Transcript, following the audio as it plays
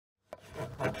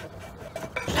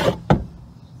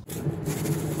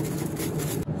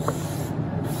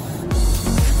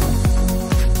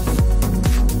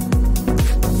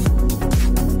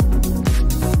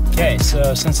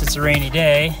So since it's a rainy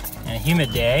day and a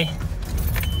humid day,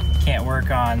 can't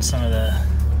work on some of the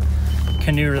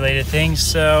canoe related things.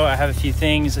 So I have a few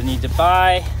things I need to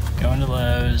buy. Go into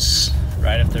Lowe's,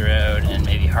 right up the road, and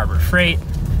maybe Harbor Freight.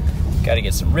 Got to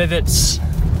get some rivets.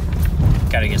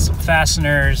 Got to get some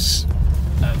fasteners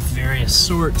of various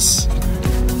sorts.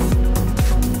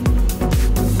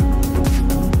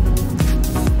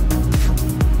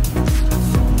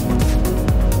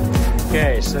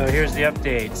 Okay, so here's the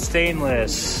update.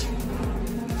 Stainless,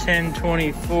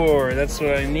 1024, that's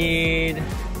what I need.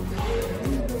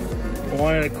 1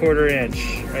 1/4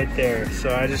 inch right there.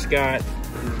 So I just got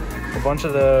a bunch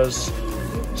of those,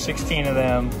 16 of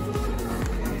them.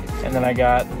 And then I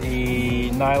got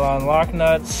the nylon lock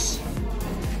nuts.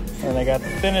 And I got the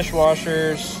finish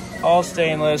washers, all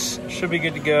stainless, should be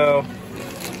good to go.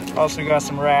 Also got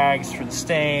some rags for the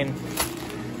stain.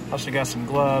 Also got some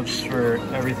gloves for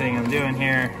everything I'm doing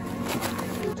here.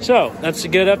 So that's a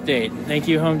good update. Thank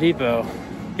you, Home Depot.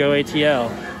 Go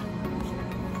ATL.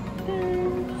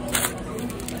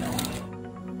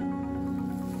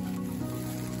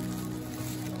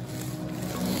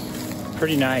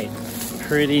 Pretty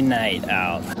night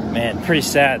out. Man, pretty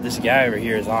sad. This guy over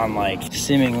here is on like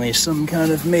seemingly some kind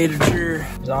of major,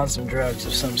 he's on some drugs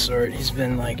of some sort. He's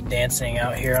been like dancing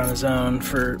out here on his own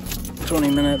for 20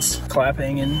 minutes,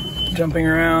 clapping and jumping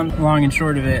around. Long and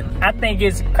short of it, I think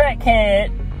it's a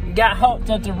crackhead, got hooked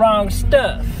up the wrong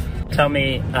stuff. Tell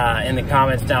me in the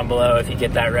comments down below if you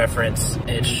get that reference.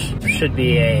 It should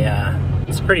be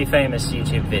it's a pretty famous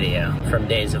YouTube video from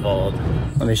days of old.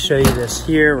 Let me show you this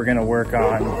here. We're gonna work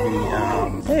on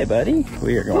the, hey buddy.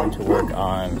 We are going to work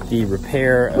on the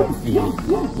repair of the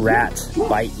rat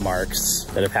bite marks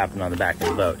that have happened on the back of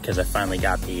the boat, because I finally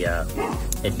got the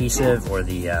adhesive or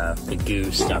the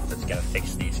goo stuff that's gonna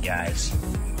fix these guys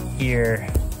here,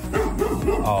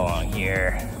 all along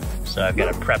here. So I've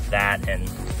gotta prep that, and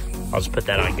I'll just put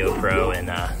that on GoPro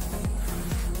and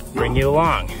bring you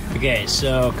along. Okay,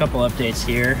 so a couple updates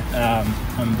here.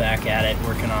 I'm back at it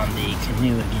working on the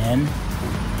canoe again.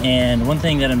 And one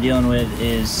thing that I'm dealing with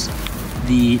is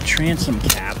the transom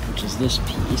cap, which is this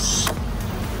piece.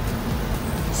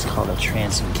 It's called a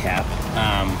transom cap.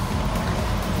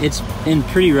 It's in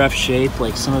pretty rough shape.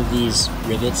 Like some of these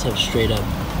rivets have straight up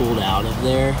pulled out of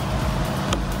there.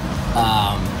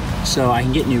 So I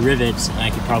can get new rivets and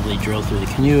I could probably drill through the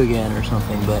canoe again or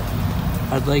something, but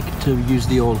I'd like to use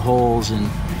the old holes, and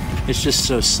it's just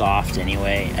so soft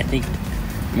anyway. I think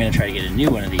I'm gonna try to get a new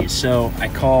one of these. So I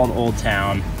called Old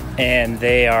Town and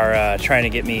they are trying to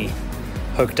get me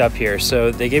hooked up here.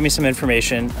 So they gave me some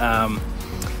information.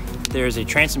 There's a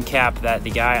transom cap that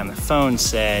the guy on the phone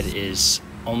said is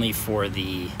only for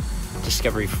the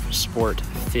Discovery Sport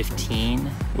 15,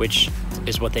 which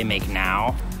is what they make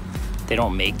now. They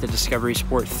don't make the Discovery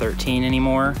Sport 13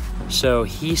 anymore. So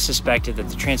he suspected that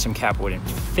the transom cap wouldn't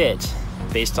fit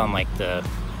based on like the,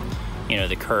 you know,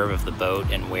 the curve of the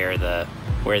boat and where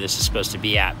this is supposed to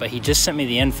be at. But he just sent me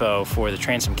the info for the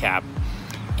transom cap,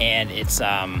 and it's,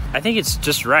 I think it's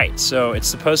just right. So it's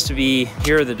supposed to be,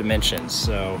 here are the dimensions.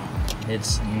 So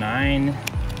it's 9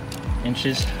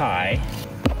 inches high.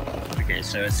 Okay,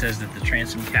 so it says that the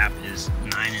transom cap is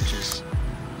 9 inches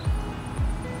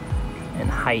in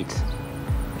height,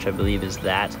 which I believe is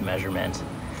that measurement.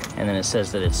 And then it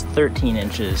says that it's 13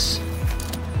 inches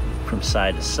from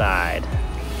side to side.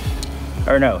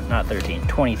 Or no, not 13,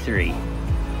 23.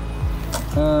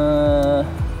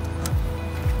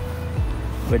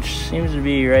 Which seems to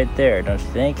be right there, don't you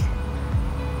think?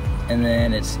 And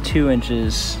then it's 2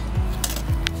 inches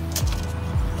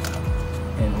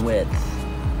in width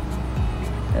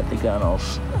at the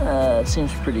gunnels. It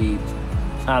seems pretty,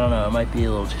 I don't know, it might be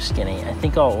a little too skinny. I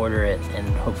think I'll order it and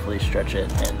hopefully stretch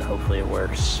it, and hopefully it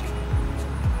works.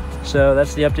 So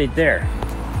that's the update there.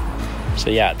 So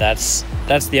yeah, that's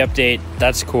the update.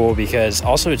 That's cool, because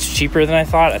also it's cheaper than I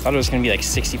thought. I thought it was gonna be like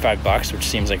 65 bucks, which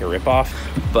seems like a ripoff,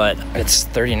 but it's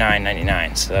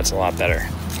 $39.99, so that's a lot better.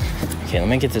 Okay, let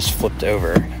me get this flipped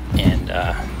over and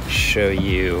show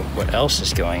you what else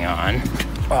is going on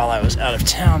while I was out of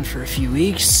town for a few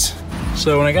weeks.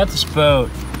 So when I got this boat,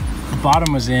 the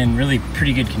bottom was in really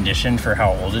pretty good condition for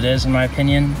how old it is, in my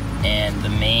opinion, and the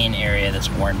main area that's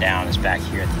worn down is back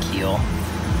here at the keel.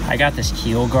 I got this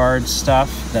keel guard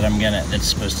stuff that that's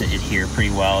supposed to adhere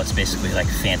pretty well. It's basically like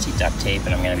fancy duct tape,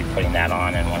 and I'm gonna be putting that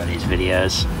on in one of these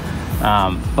videos.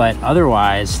 But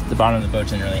otherwise, the bottom of the boat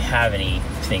didn't really have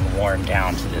anything worn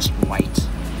down to this white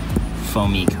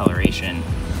foamy coloration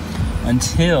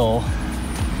until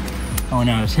I went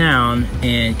out of town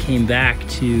and came back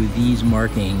to these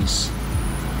markings,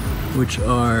 which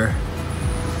are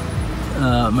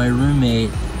my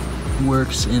roommate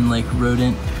works in like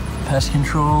rodent pest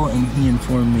control, and he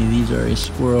informed me these are a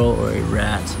squirrel or a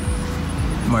rat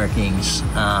markings.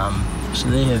 So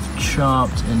they have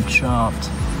chomped and chomped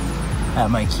at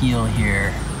my keel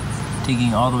here,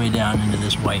 digging all the way down into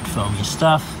this white foamy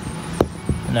stuff.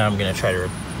 And now I'm gonna try to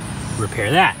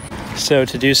repair that. So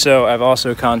to do so, I've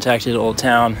also contacted Old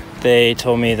Town. They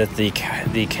told me that the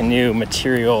canoe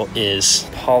material is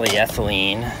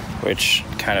polyethylene, which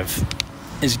kind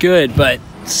of is good, but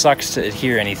sucks to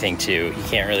adhere anything to. You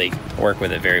can't really work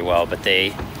with it very well, but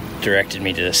they directed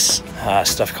me to this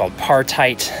stuff called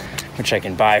Partite, which I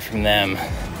can buy from them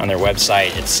on their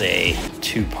website. It's a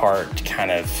two-part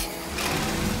kind of,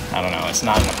 I don't know, it's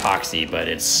not an epoxy, but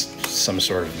it's some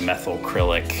sort of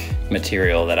methylacrylic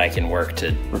material that I can work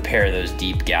to repair those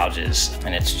deep gouges,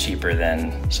 and it's cheaper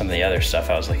than some of the other stuff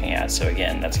I was looking at. So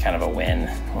again, that's kind of a win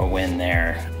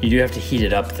there. You do have to heat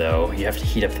it up though. You have to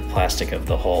heat up the plastic of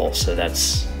the hull, so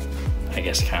that's, I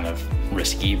guess, kind of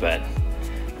risky, but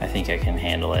I think I can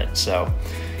handle it. So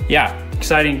yeah,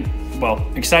 exciting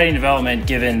development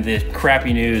given the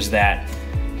crappy news that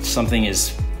something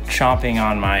is chomping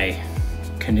on my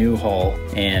canoe hull.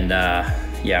 And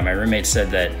yeah, my roommate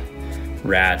said that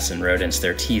rats and rodents,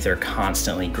 their teeth are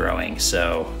constantly growing,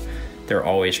 so they're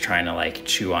always trying to like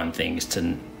chew on things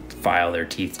to file their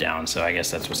teeth down. So I guess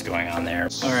that's what's going on there.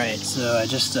 All right, so I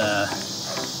just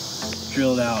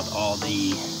drilled out all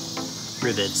the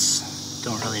rivets.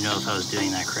 Don't really know if I was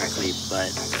doing that correctly, but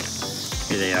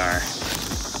here they are,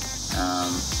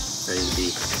 ready to be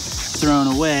thrown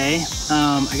away.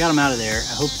 I got them out of there.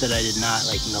 I hope that I did not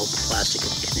like melt the plastic of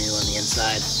the canoe on the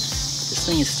inside. This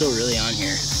thing is still really on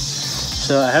here.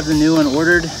 So I have the new one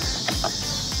ordered.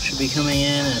 Should be coming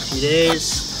in a few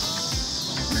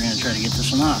days. We're gonna try to get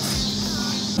this one off.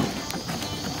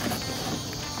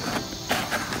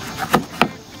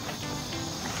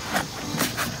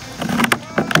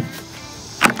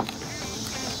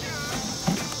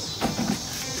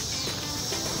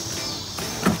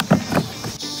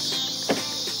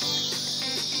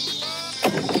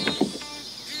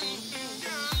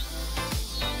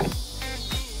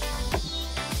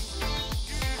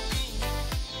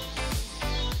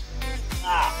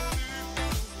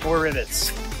 Four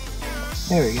rivets.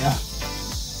 There we go.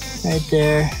 Right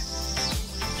there.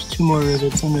 There's two more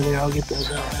rivets under there. I'll get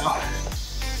those out now.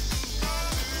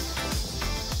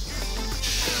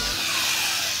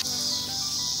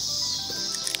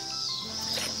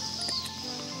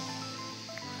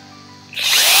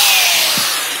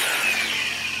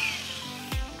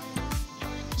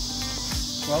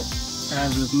 Well,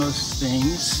 as with most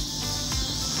things,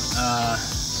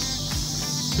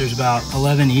 there's about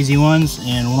 11 easy ones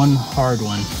and one hard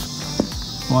one.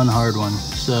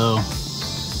 So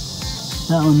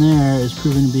that one there is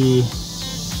proven to be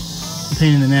a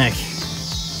pain in the neck,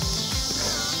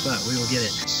 but we will get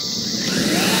it.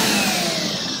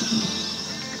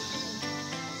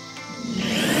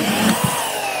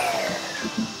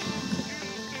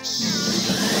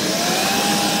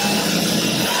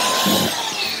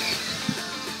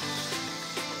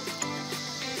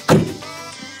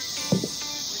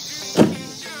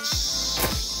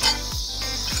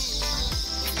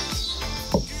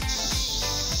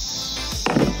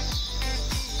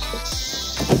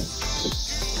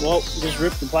 Well, just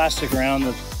rip the plastic around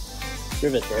the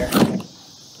rivet there.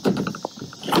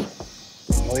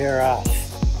 We are off.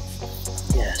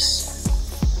 Yes.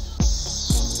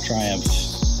 Triumph.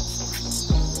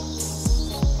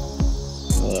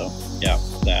 Hello. Yeah,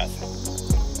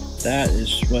 that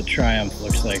is what Triumph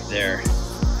looks like there.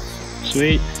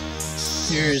 Sweet.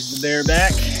 Here's the bare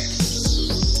back,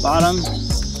 bottom.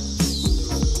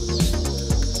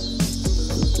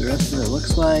 What the rest of it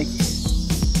looks like.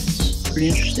 Pretty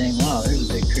interesting. Wow, there's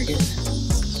a big cricket.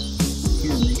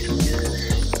 Here's make some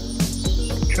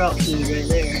good trout food right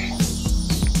there.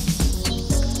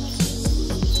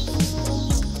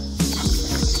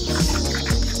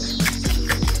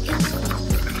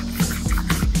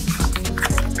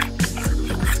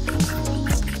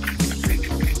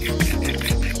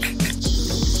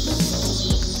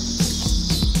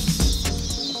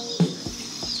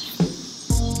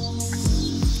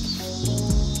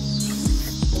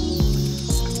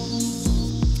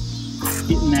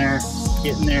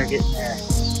 Getting there. I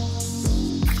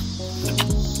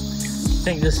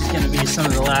think this is going to be some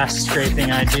of the last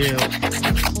scraping I do,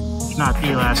 if not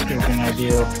the last scraping I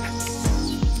do,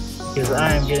 because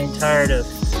I am getting tired of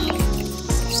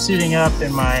suiting up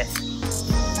in my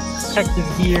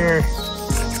protective gear,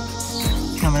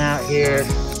 coming out here.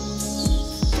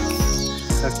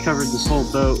 I've covered this whole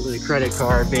boat with a credit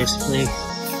card, basically.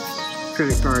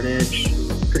 Credit card edge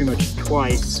pretty much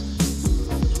twice.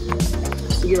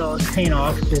 get all this paint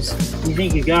off, because you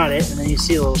think you got it, and then you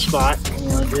see a little spot, and you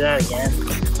want to do that again.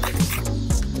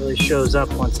 It really shows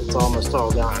up once it's almost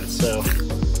all gone. So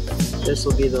this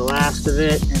will be the last of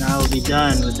it, and I will be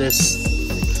done with this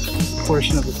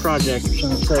portion of the project, which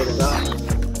I'm excited about.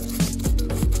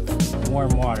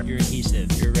 Warm water, your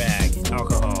adhesive, your rag,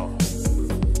 alcohol,